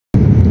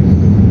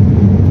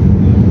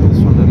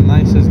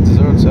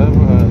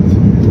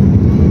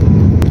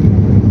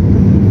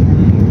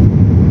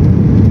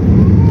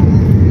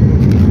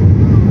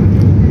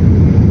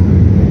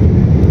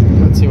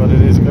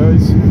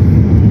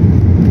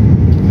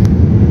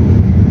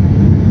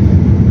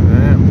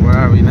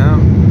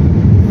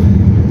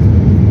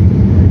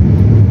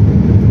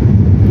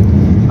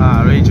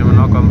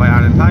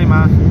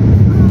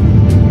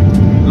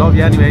love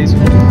you anyways.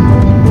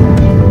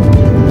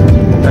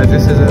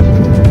 This is a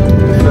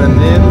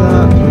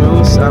vanilla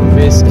mousse and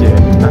biscuit,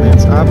 and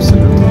it's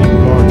absolutely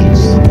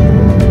gorgeous.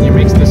 You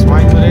mix this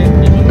wine with it,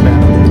 even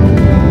better.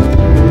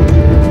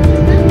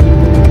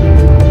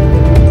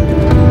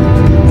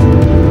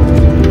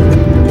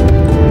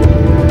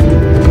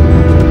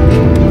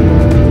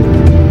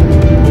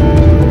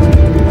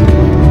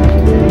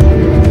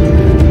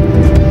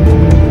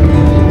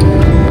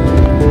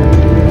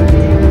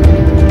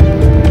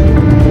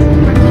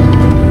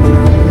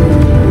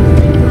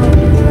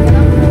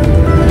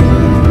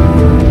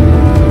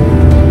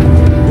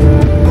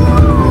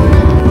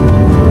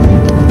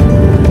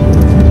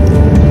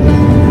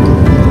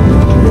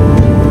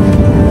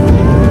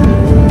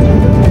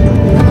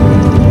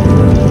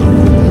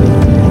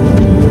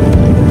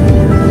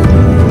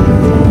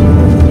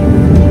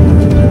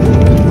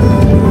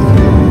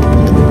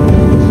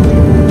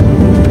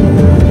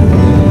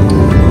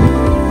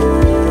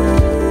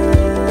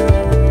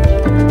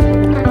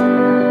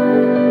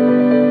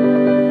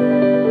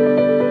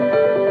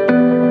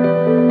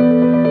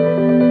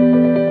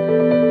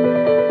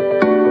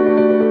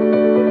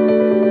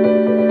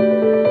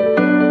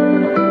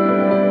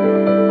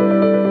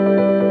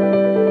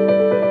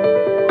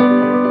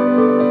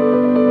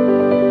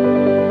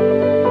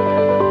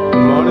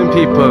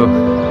 People,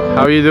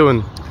 how are you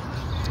doing?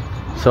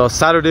 So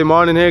Saturday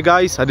morning here,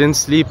 guys. I didn't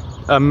sleep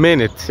a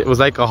minute. It was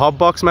like a hot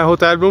box, my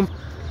hotel room.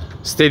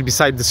 Stayed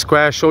beside the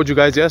square I showed you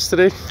guys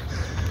yesterday.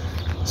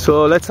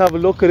 So let's have a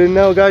look at it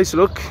now, guys.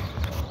 Look,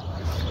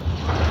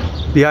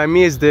 behind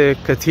me is the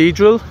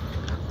cathedral.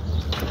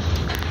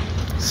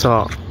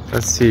 So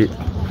let's see,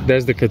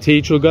 there's the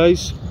cathedral,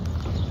 guys.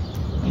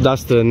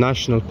 That's the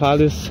National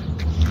Palace.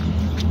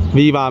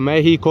 Viva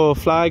Mexico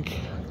flag.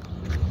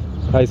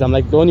 Guys, I'm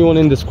like the only one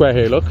in the square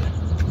here, look.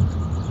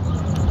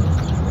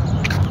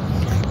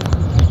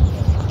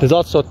 There's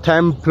also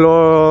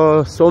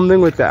Templo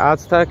something with the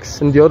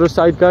Aztecs on the other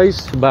side,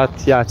 guys, but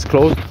yeah, it's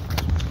closed.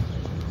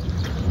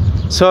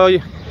 So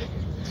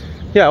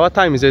yeah, what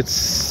time is it?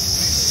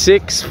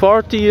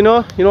 6:40, you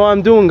know what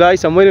I'm doing,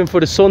 guys? I'm waiting for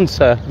the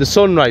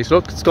sunrise.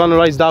 Look, it's gonna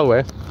rise that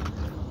way.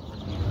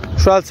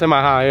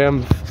 I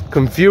am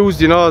confused,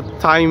 you know,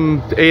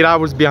 time 8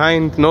 hours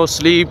behind, no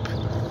sleep.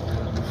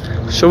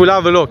 So we'll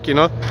have a look, you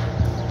know.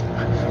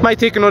 Might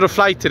take another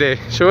flight today,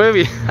 shall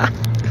we?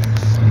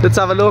 Let's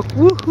have a look.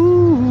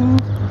 Woohoo!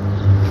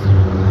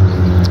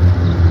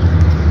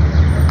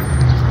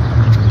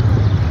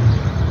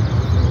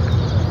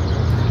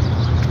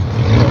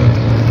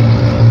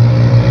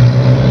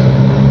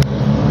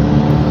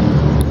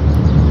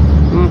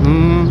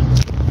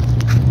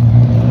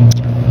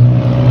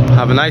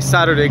 Have a nice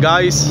Saturday,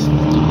 guys.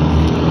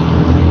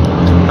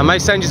 I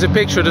might send you a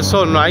picture of the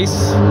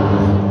sunrise.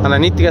 And I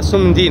need to get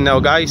something to eat now,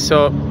 guys,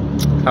 so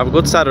have a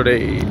good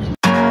Saturday.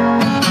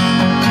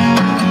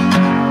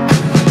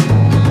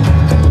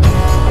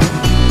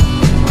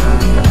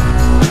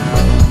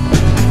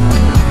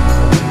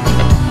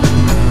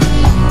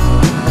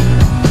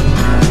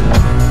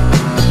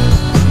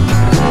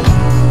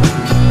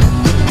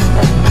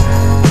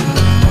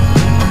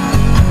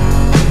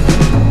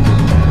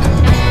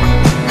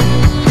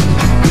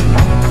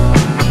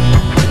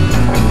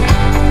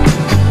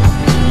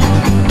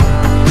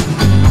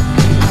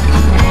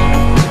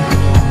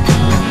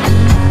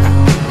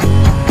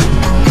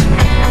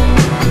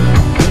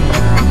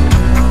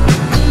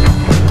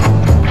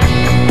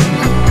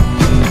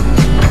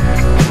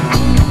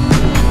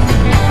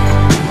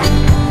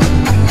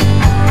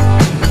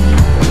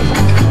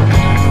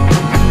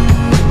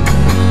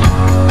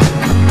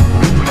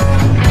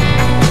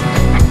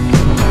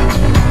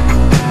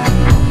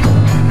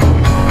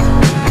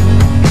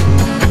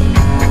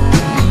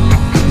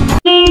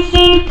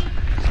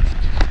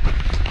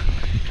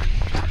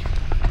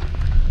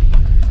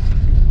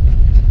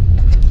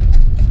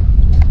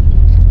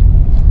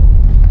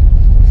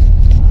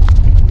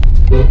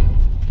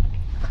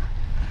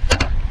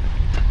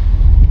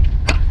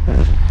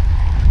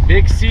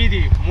 Big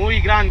city,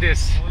 muy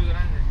grandes. Muy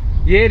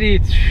grande.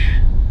 Ieri.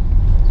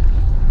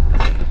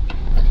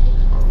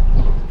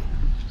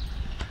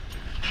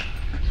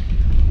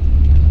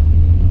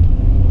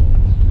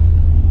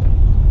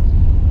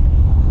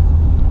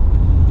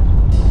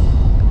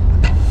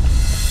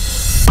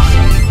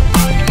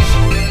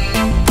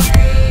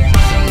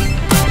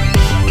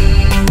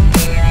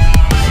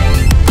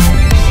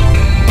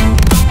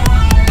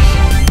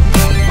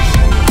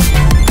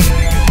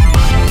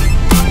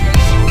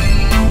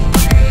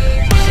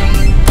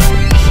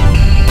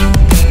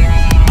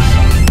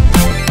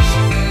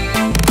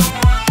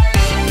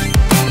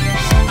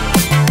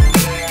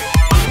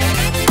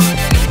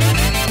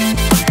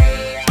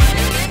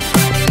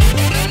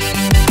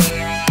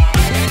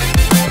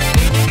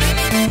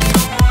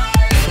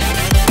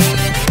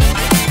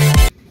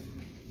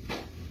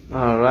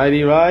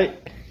 Alrighty,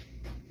 right.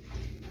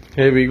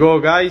 Here we go,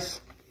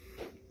 guys.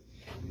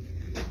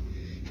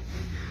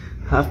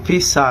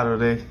 Happy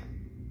Saturday.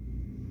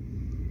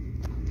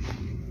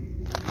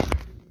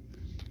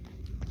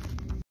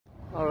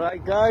 Alright.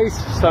 Alright guys,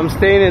 so I'm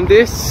staying in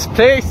this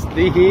place,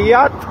 the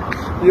yacht.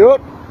 Yup,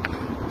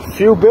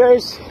 few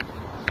bears.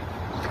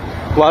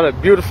 What a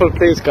beautiful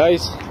place,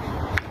 guys.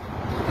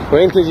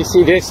 Wait until you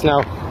see this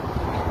now.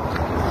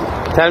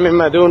 Tell me,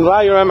 am I doing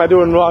right or am I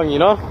doing wrong, you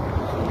know?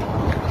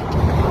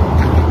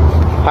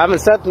 I haven't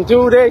slept in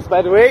 2 days,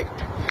 by the way.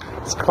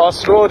 It's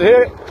across the road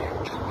here.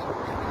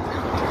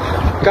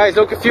 Guys,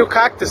 look, a few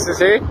cactuses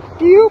here.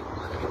 Yup.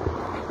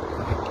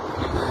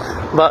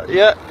 But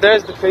yeah,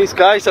 there's the place,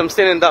 guys. I'm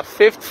staying in that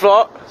 5th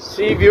floor,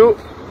 sea view.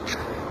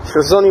 So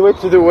there's only way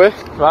to do it,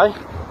 right?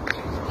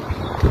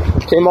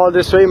 Came all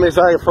this way, makes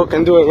I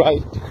fucking do it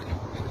right.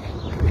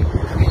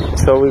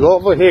 So we go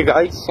over here,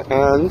 guys,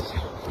 and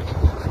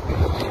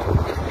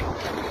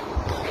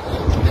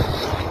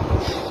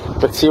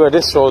let's see where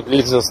this road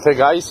leads us to,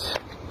 guys.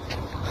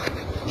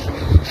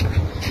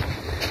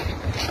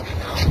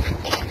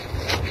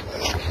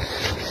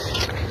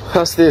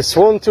 What's this?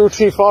 1, 2,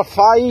 3, 4,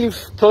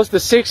 5 plus the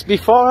 6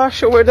 before.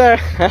 Actually, we're there.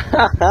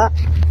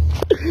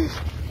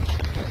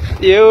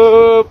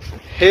 Yup.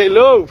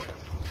 Hello.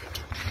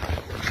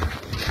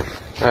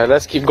 Alright,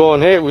 let's keep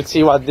going here. We'll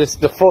see what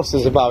the fuss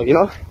is about, you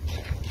know.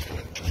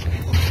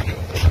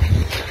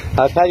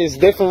 I'll tell you, it's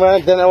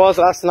different than it was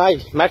last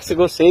night.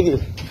 Mexico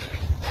City.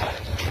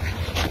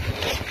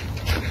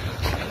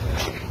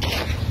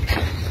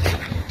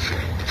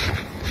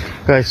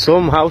 Guys,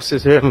 some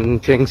houses here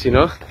and things, you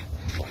know.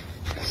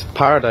 It's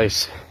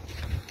paradise.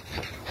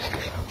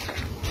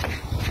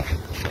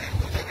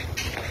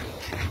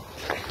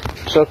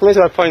 So come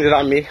here, point it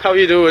at me. How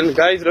you doing,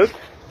 guys? Look.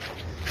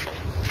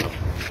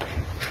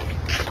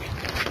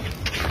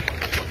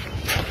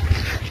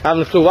 I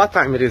haven't a clue what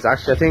time it is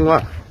actually. I think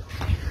what?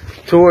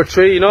 2 or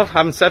 3, you know. I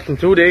haven't slept in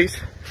 2 days.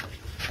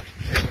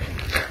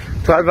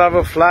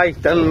 12-hour flight,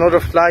 then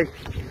another flight.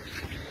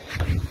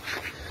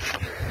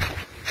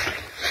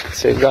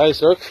 So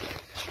guys, look.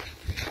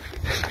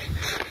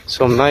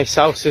 Some nice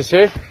houses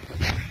here.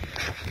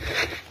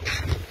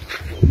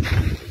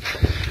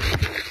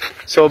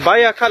 So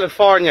Baja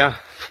California,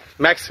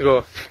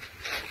 Mexico.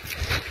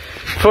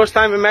 First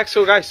time in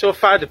Mexico, guys. So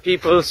far the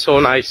people so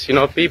nice, you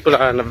know. People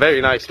are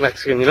very nice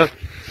Mexican, you know.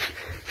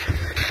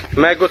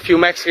 Met a good few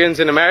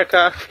Mexicans in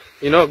America,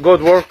 you know,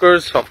 good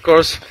workers, of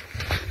course.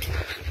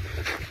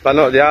 But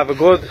no, they have a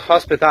good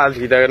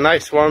hospitality. They're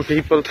nice, warm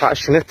people,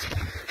 passionate.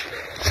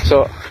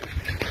 So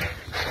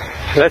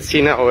let's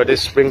see now where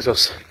this brings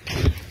us.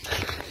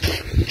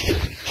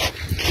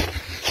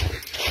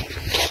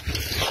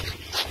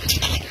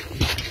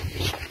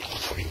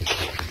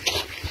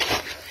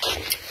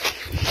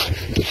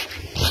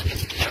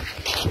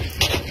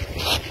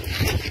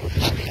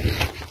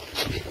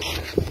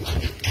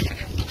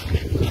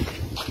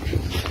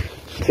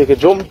 Take a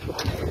jump.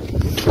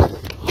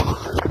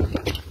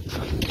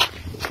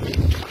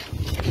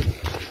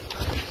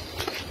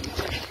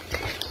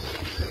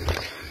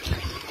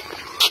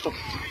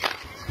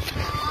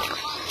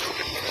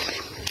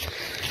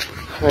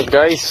 Alright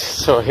guys,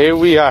 so here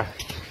we are.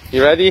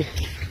 You ready?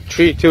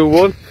 3, 2,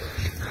 1.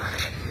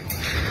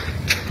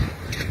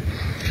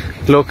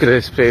 Look at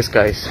this place,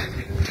 guys.